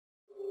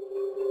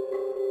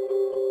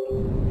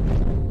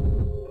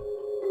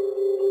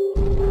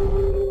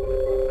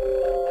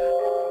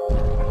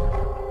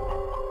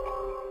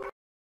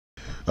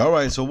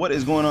Alright, so what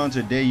is going on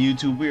today,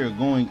 YouTube? We are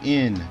going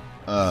in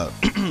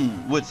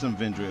with some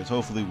Vendreads.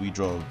 Hopefully we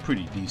draw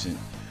pretty decent.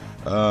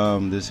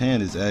 This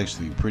hand is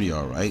actually pretty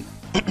alright.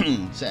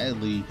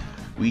 Sadly,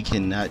 we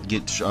cannot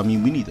get, we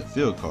need a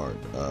field card.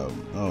 Oh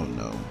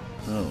no.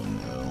 Oh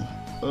no.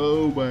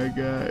 Oh my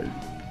god.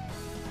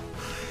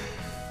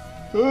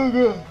 Oh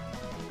god.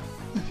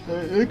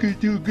 Looking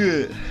too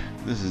good.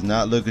 This is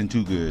not looking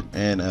too good.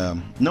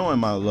 And knowing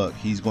my luck,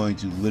 he's going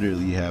to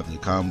literally have the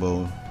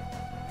combo.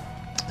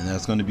 And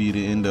that's going to be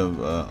the end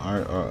of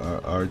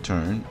our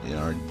turn in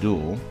our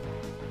duel.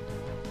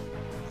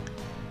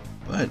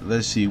 But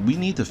let's see, we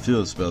need the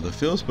field spell. The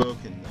field spell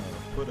can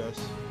put us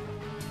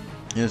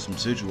in some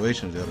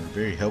situations that are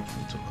very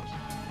helpful to us.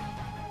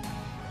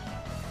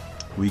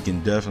 We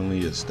can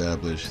definitely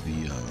establish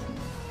the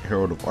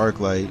Herald of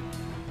Arclight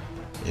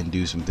and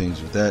do some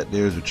things with that.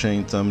 There's a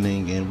chain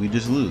summoning, and we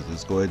just lose.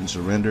 Let's go ahead and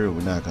surrender.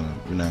 We're not gonna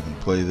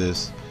play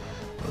this.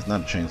 Well, it's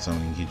not a chain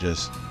summoning. He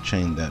just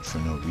chained that for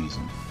no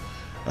reason.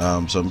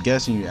 So I'm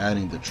guessing you're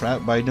adding the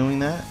trap by doing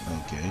that.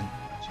 Okay,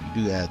 so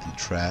you do add the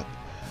trap,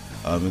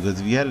 because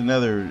if you had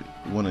another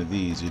one of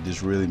these, it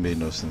just really made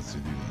no sense to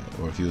do that.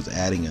 Or if he was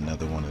adding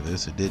another one of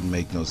this, it didn't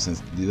make no sense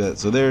to do that.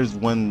 So there's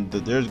one.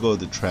 There goes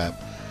the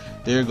trap.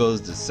 There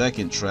goes the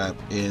second trap,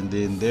 and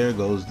then there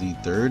goes the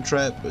third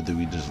trap. But did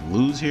we just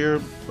lose here?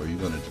 Or are you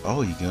gonna?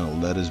 Oh, you're gonna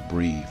let us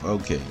breathe.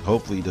 Okay.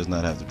 Hopefully he does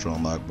not have the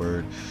Tron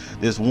Lockbird.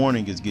 This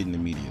warning is getting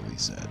immediately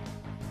set.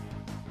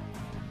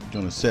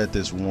 Gonna set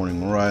this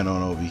warning right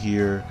on over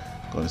here.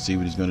 Gonna see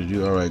what he's gonna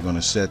do. All right,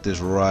 gonna set this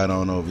right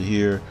on over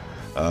here.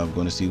 I'm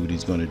gonna see what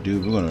he's gonna do.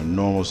 We're gonna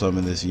normal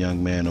summon this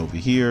young man over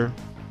here.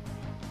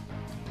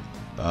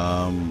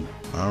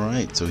 All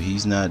right, so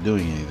he's not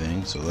doing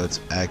anything. So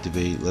let's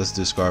activate. Let's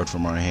discard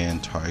from our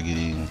hand,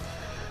 targeting.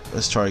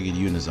 Let's target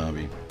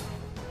Unizombie.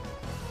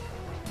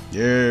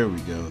 There we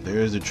go.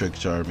 There's a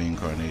Trickstars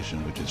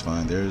reincarnation, which is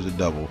fine. There's a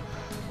double.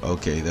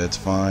 Okay, that's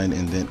fine.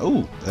 And then,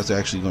 oh, that's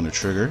actually going to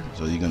trigger.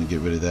 So you're going to get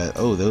rid of that.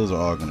 Oh, those are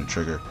all going to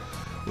trigger,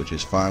 which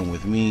is fine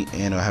with me.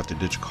 And I have to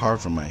ditch a card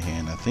from my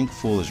hand. I think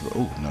Foolish.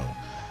 Oh no,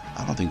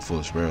 I don't think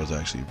Foolish Sparrow is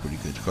actually a pretty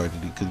good card to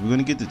do, because we're going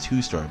to get the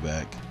 2-star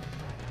back.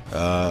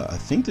 I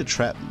think the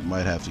trap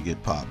might have to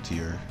get popped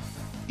here.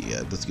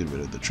 Yeah, let's get rid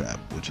of the trap,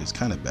 which is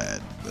kind of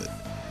bad, but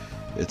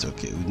it's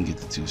okay. We can get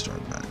the 2-star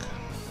back.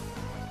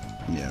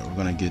 Yeah, we're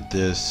going to get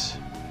this.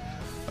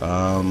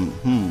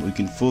 We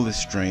can Foolish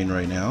Strain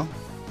right now,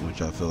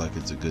 which I feel like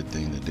it's a good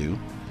thing to do.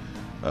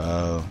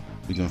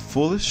 We can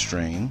Foolish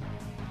Strain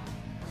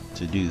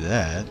to do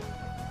that.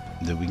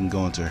 Then we can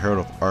go into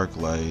Herald of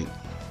Arclight.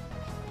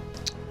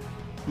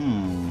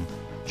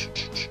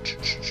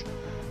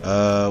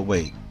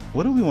 Wait,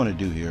 what do we want to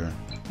do here?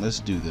 Let's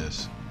do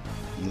this.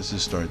 Let's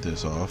just start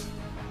this off.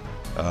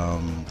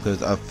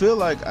 Because I feel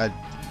like I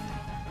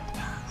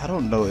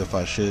don't know if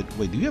I should.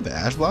 Wait, do you have an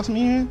Ash Blossom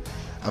in here?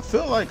 I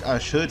feel like I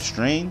should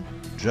strain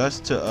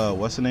just to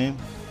what's the name?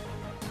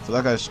 I feel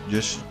like I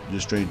just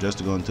strain just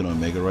to go into the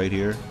Omega right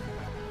here,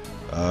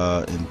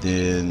 and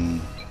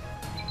then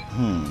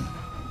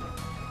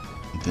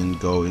then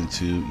go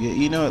into, yeah,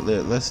 you know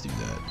what? Let's do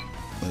that.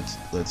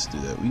 Let's do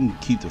that. We can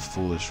keep the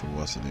Foolish for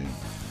what's the name.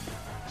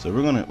 So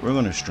we're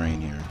gonna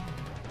strain here.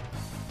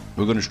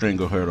 We're gonna strain.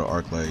 Go Herald of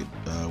Arclight.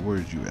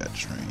 Where's you at,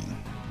 strain?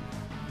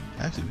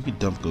 Actually, we could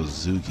dump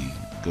Gozuki.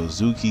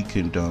 Gozuki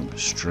can dump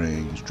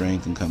Strain.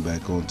 Strain can come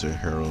back onto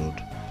Herald.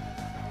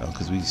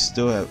 Because we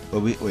still have. Oh,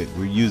 wait,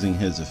 we're using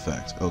his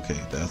effect. Okay,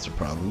 that's a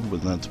problem.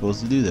 We're not supposed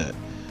to do that.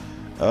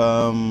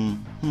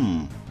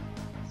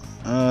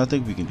 I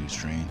think we can do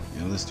Strain.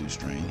 Yeah, let's do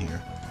Strain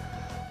here.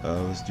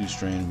 Let's do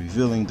Strain.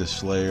 Revealing the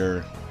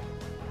Slayer.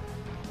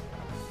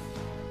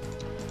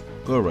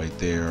 Go right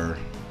there.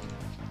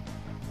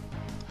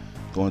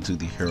 Go into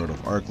the Herald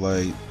of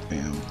Arclight.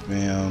 Bam,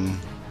 bam.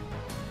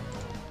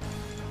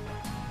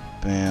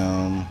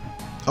 Bam.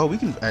 Oh, we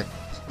can act.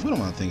 What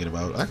am I thinking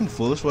about? I can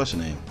Foolish. What's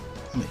your name?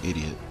 I'm an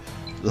idiot.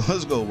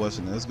 Let's go. What's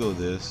your name? Let's go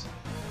this.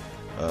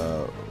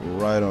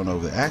 Right on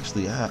over there.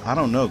 Actually, I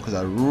don't know, because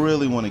I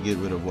really want to get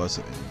rid of what's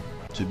your name.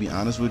 To be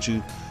honest with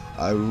you,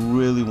 I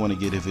really want to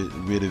get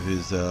rid of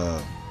his.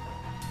 I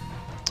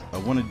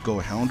want to go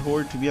Hound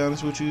Horde, to be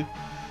honest with you,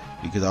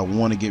 because I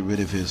want to get rid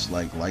of his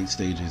like light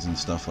stages and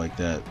stuff like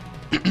that.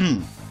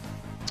 I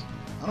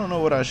don't know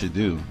what I should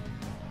do.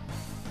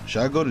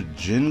 Should I go to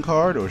Jin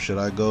card, or should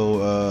I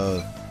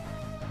go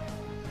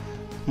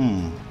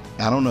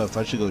I don't know if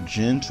I should go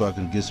Jin so I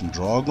can get some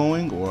draw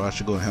going, or I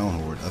should go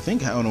Hound Horde. I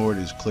think Hound Horde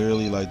is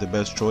clearly like the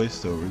best choice,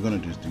 so we're gonna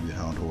just do the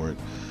Hound Horde.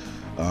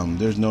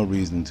 There's no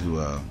reason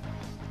to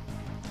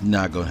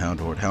not go Hound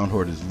Horde. Hound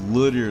Horde is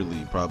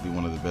literally probably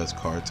one of the best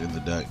cards in the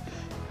deck,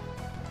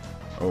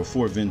 or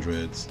for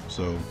Vendreads.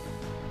 So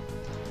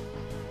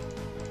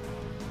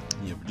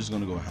yeah, we're just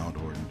gonna go Hound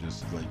Horde and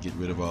just like get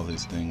rid of all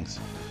these things.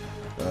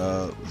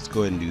 Let's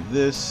go ahead and do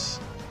this.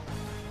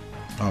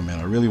 Oh man,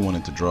 I really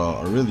wanted to draw.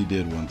 I really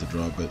did want to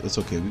draw, but it's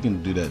okay. We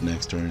can do that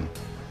next turn.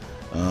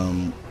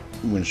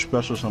 I'm gonna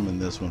special summon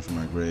this one from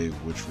my grave,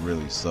 which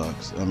really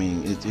sucks. I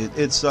mean,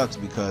 it sucks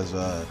because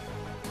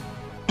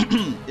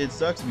it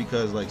sucks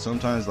because like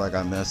sometimes like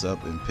I mess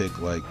up and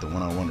pick like the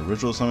one I want to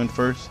ritual summon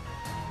first,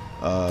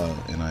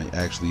 and I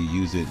actually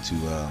use it to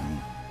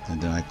and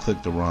then I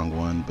click the wrong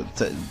one.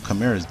 But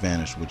Chimera is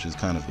banished, which is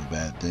kind of a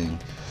bad thing.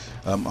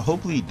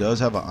 Hopefully he does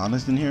have an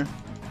honest in here,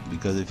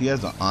 because if he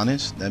has an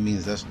honest, that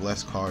means that's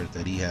less cards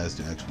that he has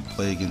to actually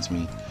play against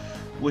me,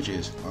 which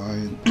is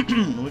fine.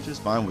 Which is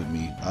fine with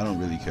me. I don't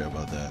really care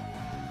about that.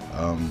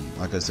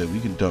 Like I said, we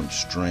can dump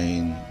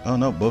Strain. Oh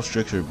no, both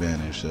Strix are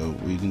banished, so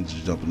we can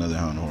just dump another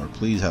Hound Horde.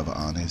 Please have an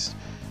honest.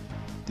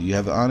 Do you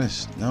have the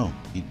honest? No.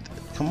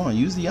 Come on,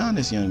 use the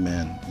honest, young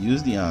man.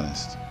 Use the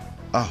honest.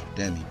 Oh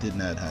damn, he did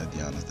not have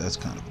the honest. That's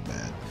kind of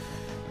bad,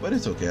 but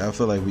it's okay. I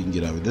feel like we can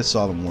get out of it. This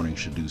Solemn Warning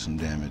should do some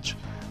damage.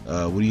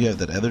 What do you have?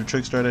 That other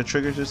Trickstar that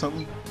triggers or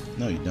something?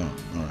 No, you don't.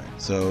 All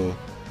right, so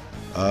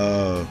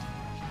I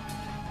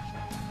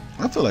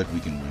feel like we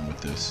can win with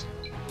this.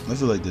 I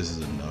feel like this is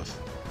enough.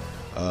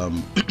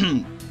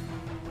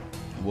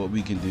 What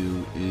we can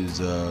do is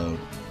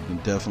we can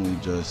definitely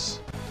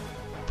just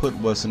put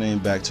what's the name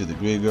back to the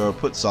graveyard,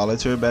 put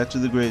Solitaire back to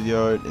the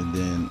graveyard, and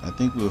then I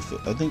think I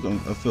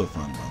feel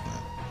fine about that.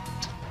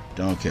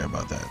 Don't care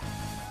about that.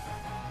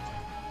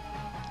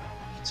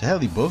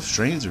 Sadly, both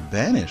strains are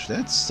banished.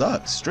 That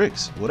sucks.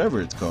 Strix, whatever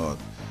it's called.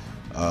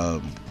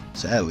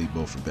 Sadly,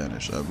 both are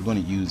banished. We're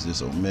going to use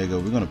this Omega.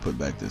 We're going to put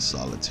back this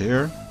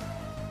Solitaire,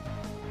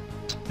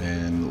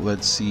 and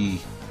let's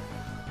see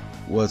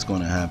what's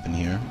going to happen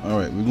here. All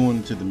right, we're going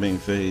into the main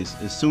phase.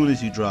 As soon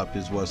as you drop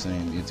his what's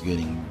name, it's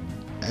getting.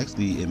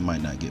 Actually, it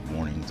might not get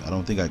warnings. I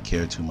don't think I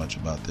care too much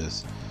about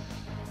this.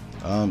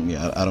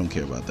 Yeah, I don't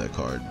care about that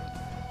card.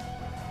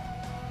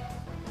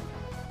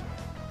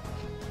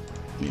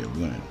 Yeah,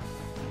 we're gonna.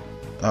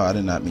 Oh, I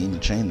did not mean to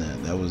chain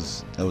that. That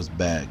was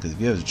bad. Because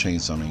if you have to chain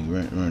something, we're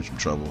in some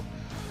trouble.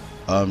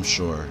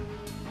 Sure.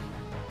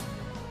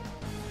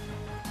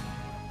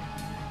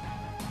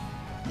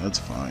 That's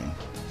fine.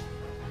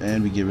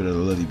 And we get rid of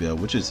the Lily Bell,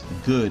 which is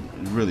good,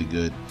 really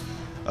good.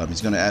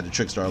 He's going to add the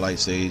Trickstar Light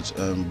Sage,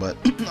 but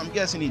I'm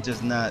guessing he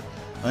does not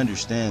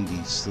understand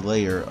the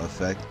Slayer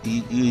effect.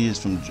 He's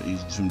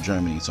from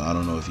Germany, so I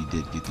don't know if he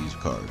did get these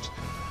cards.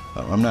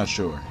 I'm not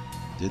sure.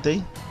 Did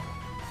they?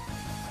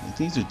 I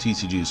think these are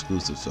TCG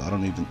exclusive, so I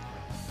don't even.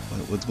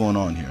 What's going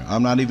on here?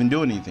 I'm not even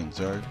doing anything,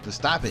 sir. Just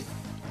stop it.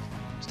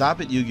 Stop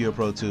it, Yu-Gi-Oh!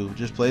 Pro 2.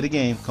 Just play the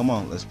game. Come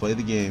on, let's play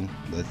the game.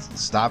 Let's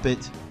stop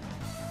it.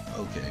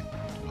 Okay.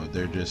 Well,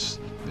 they're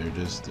just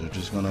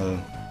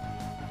gonna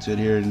sit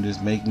here and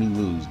just make me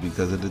lose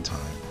because of the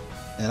time,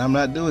 and I'm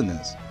not doing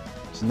this.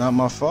 It's not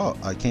my fault.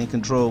 I can't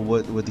control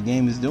what the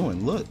game is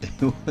doing. Look.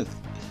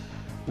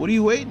 What are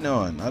you waiting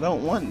on? I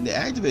don't want to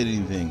activate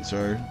anything,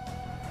 sir.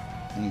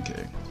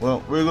 Okay,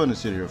 well, we're going to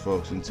sit here,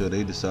 folks, until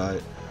they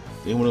decide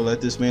they want to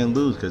let this man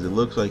lose, because it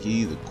looks like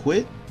he either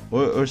quit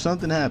or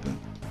something happened.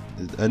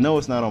 I know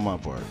it's not on my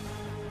part.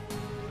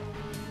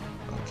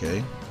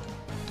 Okay.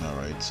 All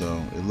right,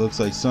 so it looks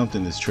like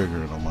something is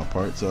triggering on my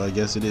part, so I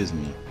guess it is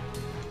me.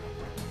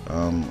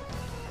 I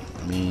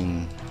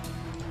mean,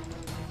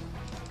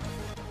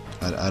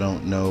 I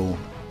don't know.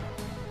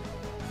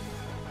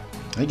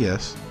 I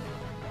guess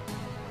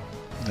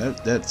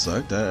that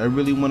sucked. I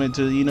really wanted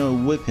to, you know,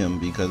 whip him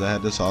because I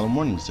had the Solemn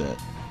Warning set.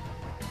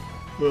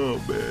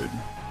 Oh man.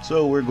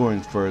 So we're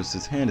going first.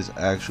 This hand is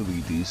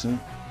actually decent.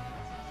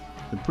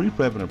 The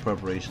pre-prep and the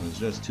preparation is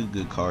just two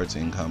good cards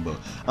in combo.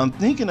 I'm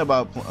thinking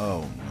about.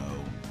 Oh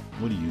no.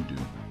 What do you do?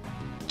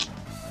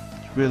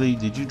 Really?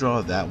 Did you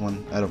draw that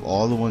one? Out of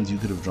all the ones you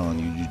could have drawn,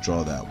 you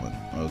draw that one.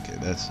 Okay,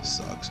 that just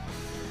sucks.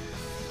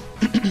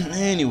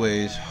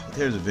 Anyways,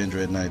 there's a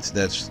Vendread Knights.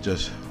 That's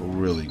just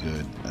really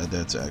good.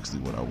 That's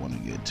actually what I want to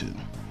get to.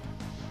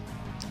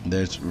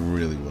 That's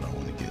really what I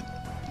want to get.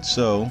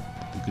 So,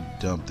 we could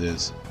dump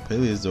this.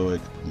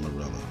 Paleozoic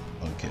Morella.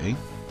 Okay.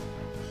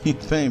 He's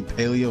playing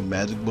Paleo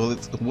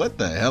Magibullets. What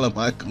the hell am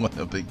I going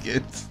up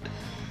against?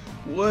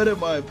 What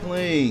am I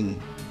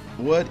playing?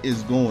 What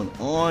is going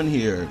on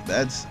here?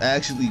 That's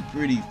actually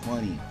pretty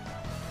funny.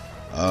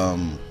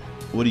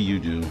 What do you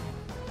do?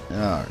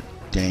 Ah,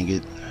 dang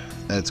it.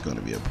 That's going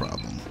to be a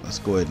problem. Let's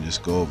go ahead and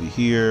just go over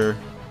here.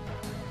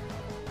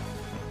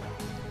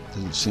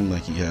 Doesn't seem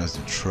like he has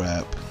the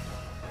trap.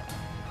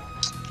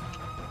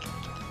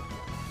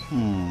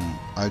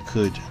 I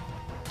could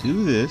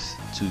do this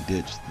to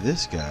ditch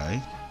this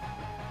guy,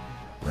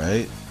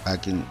 right? I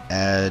can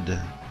add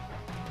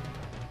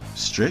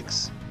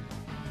Strix.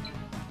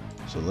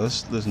 So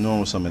let's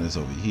normal summon this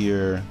over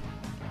here.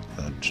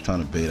 I'm just trying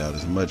to bait out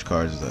as much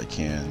cards as I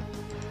can.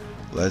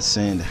 Let's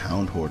send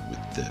Hound Horde with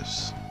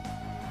this.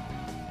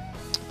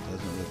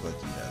 Doesn't look like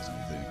he has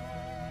anything.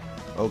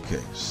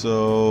 Okay,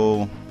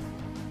 so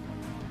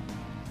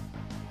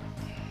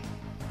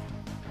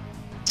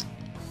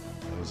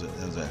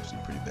that was actually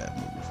a pretty bad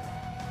move.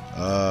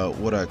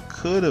 What I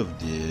could have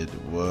did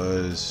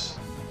was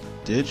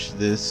ditch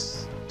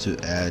this to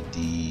add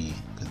the,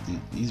 because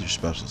these are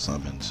special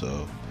summons,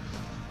 so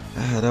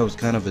That was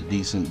kind of a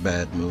decent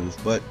bad move,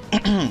 but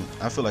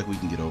I feel like we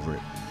can get over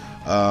it.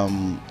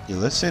 Yeah,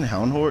 let's send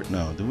Hound Horde.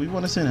 No, do we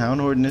want to send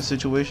Hound Horde in this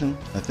situation?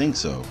 I think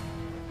so.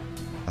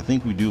 I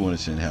think we do want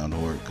to send Hound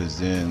Horde, because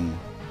then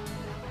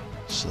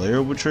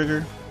Slayer would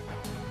trigger.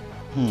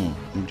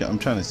 I'm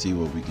trying to see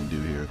what we can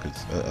do here,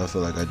 because I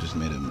feel like I just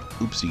made an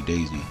oopsie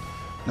daisy.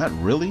 Not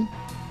really,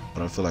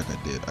 but I feel like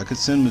I did. I could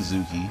send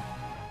Mizuki.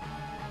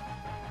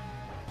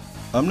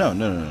 No.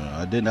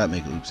 I did not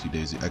make an oopsie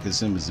daisy. I could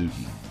send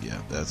Mizuki. Yeah,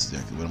 that's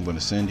exactly what I'm going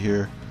to send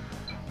here.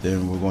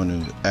 Then we're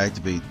going to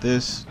activate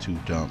this to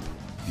dump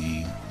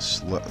the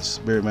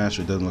Spirit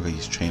Master. It doesn't look like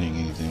he's training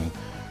anything.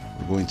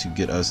 We're going to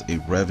get us a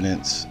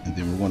Revenant, and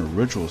then we're going to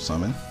Ritual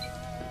Summon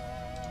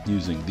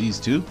using these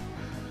two.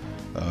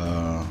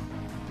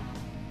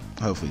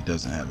 Hopefully he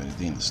doesn't have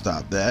anything to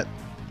stop that.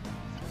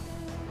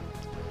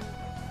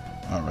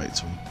 Alright,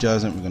 so he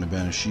doesn't. We're going to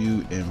banish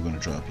you, and we're going to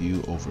drop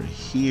you over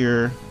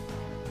here.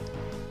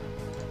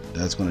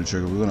 That's going to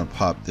trigger. We're going to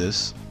pop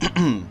this.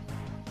 We're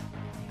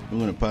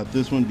going to pop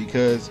this one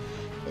because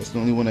that's the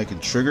only one I can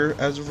trigger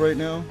as of right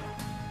now.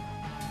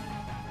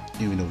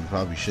 Even though we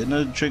probably shouldn't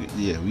have triggered.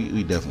 Yeah,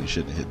 we definitely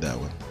shouldn't have hit that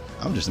one.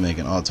 I'm just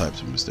making all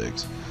types of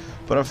mistakes.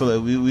 But I feel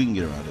like we can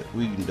get around it.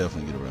 We can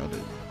definitely get around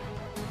it.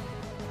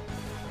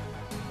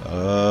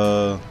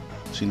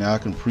 See, now I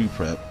can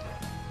pre-prep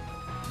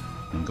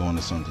and go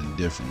into something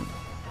different.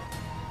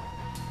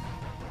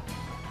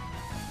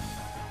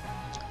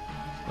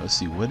 Let's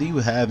see, what do you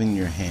have in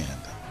your hand?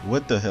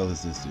 What the hell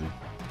is this, dude?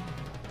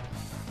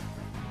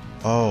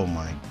 Oh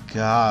my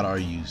god, are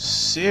you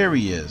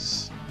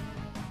serious?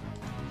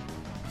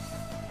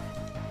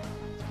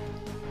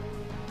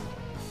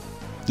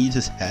 He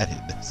just had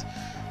it.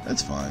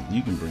 That's fine.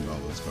 You can bring all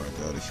those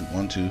cards out if you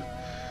want to.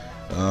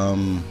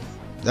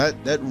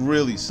 That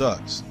really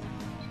sucks.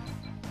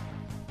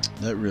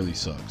 That really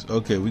sucks.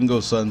 Okay, we can go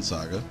Sun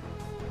Saga,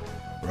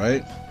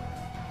 right?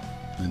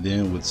 And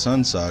then with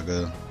Sun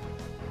Saga,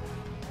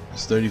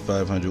 it's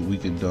 3,500. We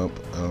can dump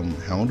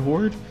Hound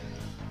Horde.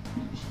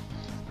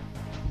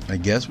 I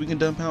guess we can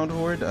dump Hound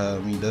Horde. I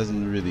mean, it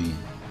doesn't really.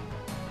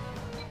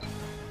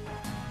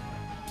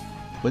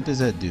 What does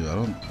that do? I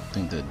don't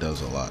think that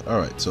does a lot. All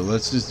right, so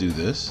let's just do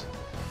this.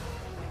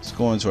 Let's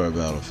go into our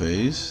battle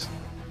phase.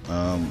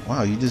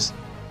 Wow, you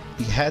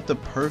had the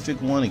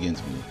perfect one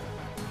against me.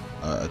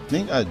 I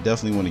think I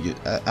definitely want to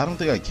get. I don't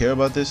think I care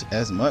about this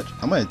as much.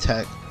 I'm gonna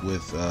attack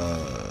with.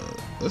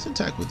 Let's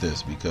attack with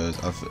this because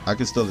I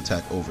can still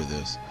attack over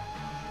this.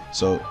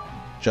 So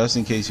just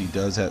in case he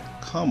does have.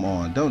 Come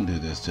on, don't do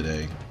this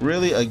today.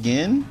 Really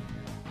again?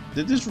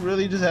 Did this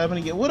really just happen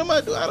again? What am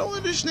I doing? I don't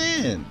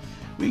understand.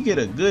 We get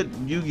a good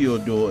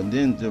YuGiOh duel, and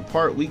then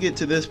we get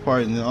to this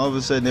part, and then all of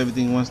a sudden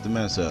everything wants to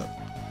mess up.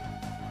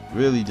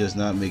 Really does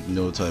not make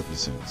no type of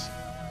sense.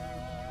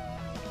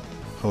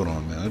 Hold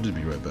on, man. I'll just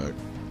be right back.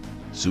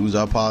 As soon as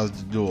I pause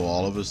the duel,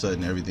 all of a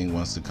sudden everything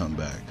wants to come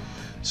back.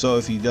 So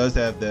if he does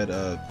have that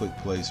quick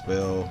play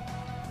spell,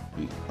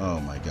 oh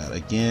my god,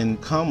 again,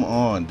 come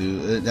on,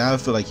 dude. Now I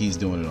feel like he's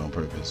doing it on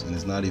purpose, and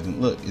it's not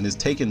even, look, and it's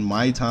taking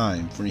my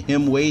time for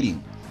him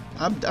waiting.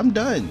 I'm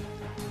done.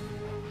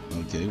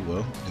 Okay,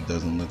 well, it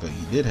doesn't look like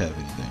he did have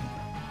anything.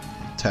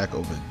 Attack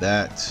over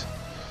that.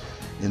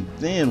 And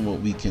then what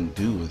we can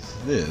do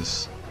with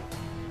this,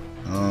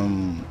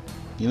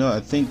 you know, I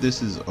think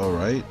this is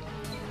alright.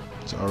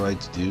 It's alright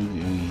to do.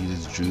 He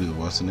just drew the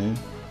what's the name?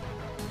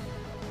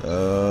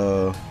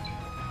 Do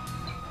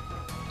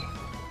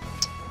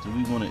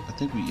we want to? I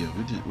think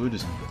we're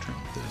just gonna return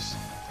with this.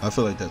 I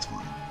feel like that's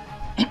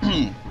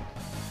fine.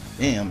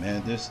 Damn,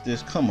 man, this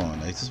come on,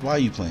 like, this, why are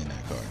you playing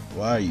that card?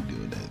 Why are you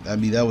doing that? I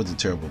mean, that was a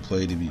terrible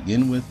play to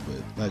begin with,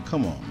 but like,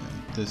 come on,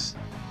 man,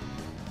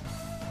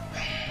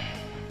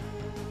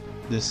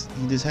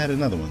 he just had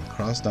another one,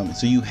 cross dump.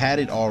 So you had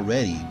it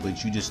already,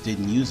 but you just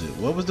didn't use it.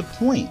 What was the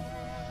point?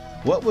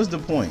 What was the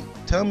point?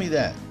 Tell me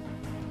that.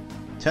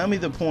 Tell me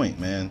the point,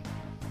 man.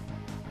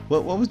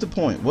 What was the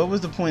point? What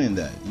was the point in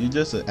that? You're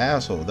just an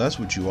asshole. That's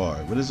what you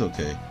are. But it's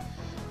okay.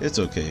 It's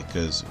okay,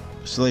 because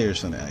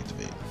Slayer's gonna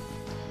activate.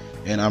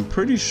 And I'm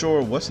pretty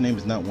sure what's name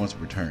is not once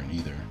per turn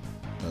either.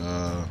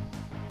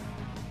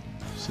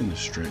 Send the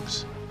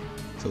Strix.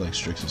 I feel like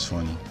Strix is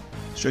funny.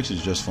 Strix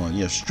is just fun.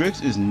 Yeah,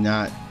 Strix is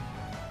not.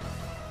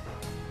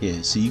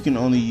 Yeah, see, you can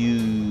only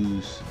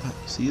use.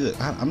 See, look,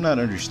 I'm not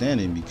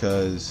understanding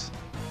because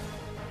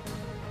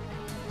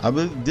I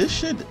believe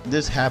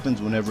this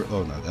happens whenever.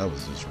 Oh no, that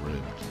was just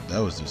ribbed. That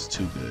was just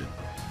too good.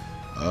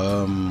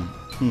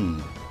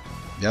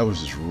 That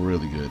was just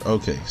really good.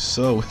 Okay,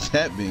 so with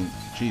that being,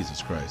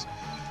 Jesus Christ,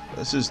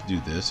 let's just do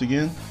this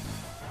again,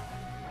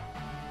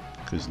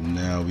 because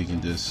now we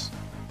can just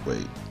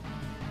wait.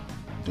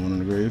 Doing in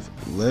the grave.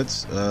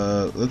 Let's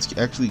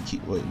actually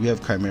keep. Wait, we have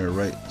Chimera,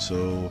 right?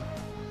 So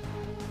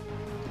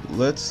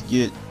let's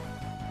get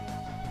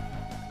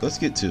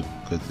two,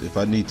 because if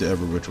I need to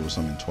ever ritual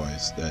summon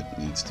twice, that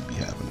needs to be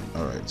happening.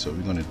 All right, so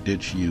we're gonna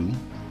ditch you.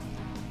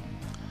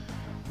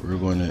 We're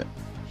gonna.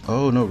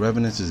 Oh no,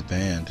 Revenance is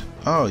banned.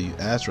 Oh, you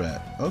ass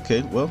rat.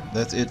 Okay, well,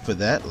 that's it for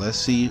that. Let's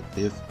see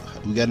if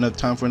we got enough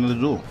time for another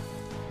duel.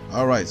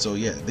 All right, so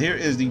yeah, there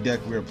is the deck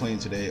we are playing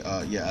today.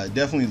 Yeah, I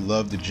definitely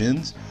love the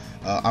gens.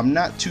 I'm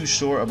not too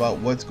sure about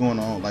what's going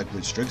on like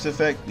with Strix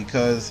effect,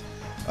 because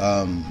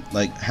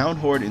like Hound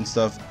Horde and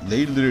stuff,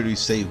 they literally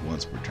say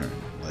once per turn.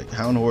 Like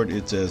Hound Horde,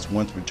 it says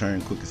once per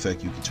turn, quick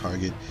effect you can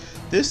target.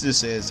 This just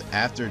says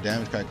after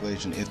damage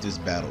calculation if this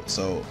battle.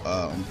 So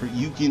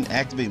you can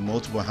activate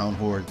multiple Hound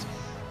Hordes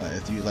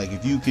if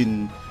you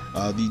can.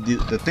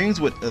 The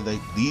things with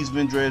like these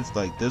Vendreads,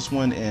 like this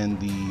one and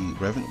the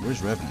Revenant,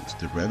 where's Revenants?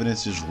 The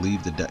Revenants just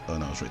leave the deck. Oh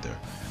no, it's right there.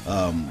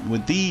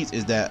 With these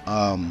is that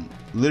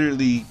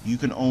literally you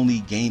can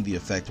only gain the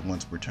effect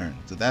once per turn.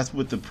 So that's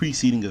what the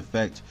preceding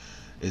effect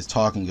is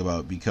talking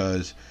about,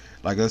 because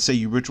like let's say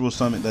you ritual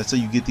summon, let's say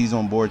you get these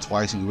on board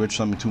twice and you ritual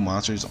summon 2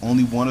 monsters,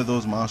 only one of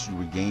those monsters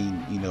will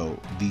gain, you know,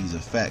 these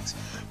effects.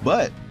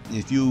 But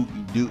if you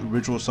do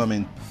ritual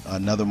summon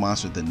another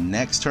monster the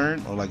next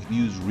turn, or like if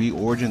you use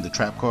Reorigin, the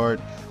trap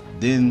card,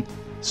 then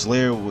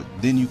Slayer,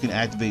 then you can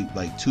activate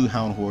like 2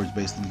 Hound Hordes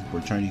basically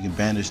per turn. You can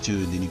banish 2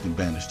 and then you can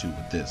banish 2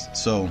 with this.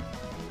 So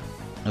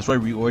that's why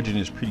Reorigin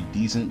is pretty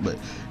decent, but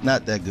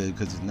not that good,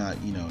 because it's not,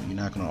 you know, you're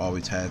not going to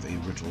always have a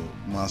ritual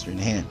monster in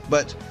hand.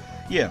 But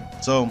yeah,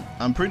 so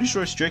I'm pretty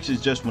sure Strix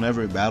is just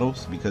whenever it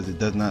battles, because it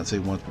does not say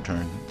once per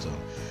turn. So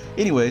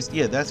anyways,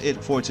 yeah, that's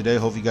it for today.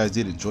 Hope you guys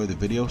did enjoy the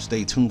video.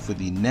 Stay tuned for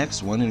the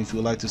next one, and if you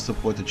would like to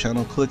support the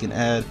channel, click and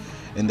add,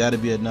 and that'll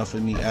be enough for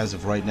me as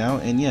of right now.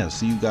 And yeah,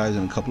 see you guys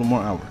in a couple of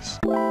more hours.